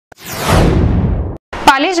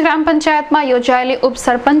પાલેજ ગ્રામ પંચાયતમાં યોજાયેલી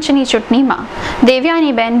ઉપસરપંચની ચૂંટણીમાં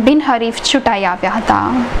દેવ્યાનીબેન બિનહરીફ ચૂંટાઈ આવ્યા હતા।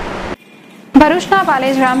 ભરૂચના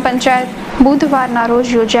પાલેજ ગ્રામ પંચાયત બુધવારના રોજ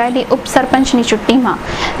યોજાયેલી ઉપસરપંચની ચૂંટણીમાં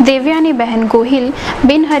દેવ્યાનીબેન ગોહિલ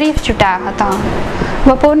બિનહરીફ ચૂંટાયા હતા।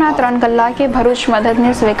 બપોરના 3 કલાકે ભરૂચ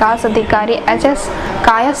મદદનીશ વિકાસ અધિકારી HS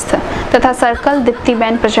કાયસ્થ તથા સર્કલ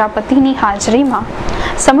દીપ્તિબેન પ્રજાપતિની હાજરીમાં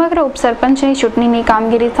સમગ્ર ઉપસરપંચની ચૂંટણીની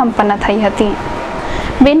કામગીરી સંપન્ન થઈ હતી।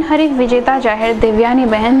 બિનહરીફ વિજેતા જાહેર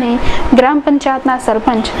દેવ્યાનીબહેનને ગ્રામ પંચાયતના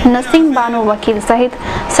સરપંચ નસીમબાનો વકીલ સહિત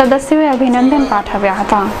સદસ્યોએ અભિનંદન પાઠવ્યા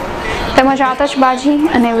હતા તેમજ આતશબાજી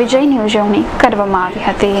અને વિજયની ઉજવણી કરવામાં આવી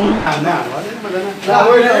હતી।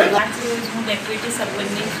 ડેપ્યુટી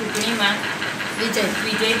સરપંચની ચૂંટણીમાં વિજય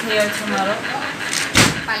થયો છે મારો।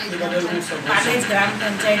 પાલેજ ગ્રામ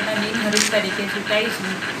પંચાયતના બિનહરીફ તરીકે ચૂંટાઈ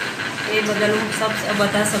છું એ બદલ હું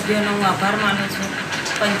બધા સભ્યોનો હું આભાર માનું છું,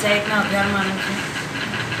 પંચાયતનો આભાર માનું છું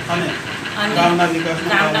અને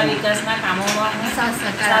ગામના વિકાસના કામોમાં હું સાથ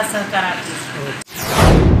સહકાર આપીશ।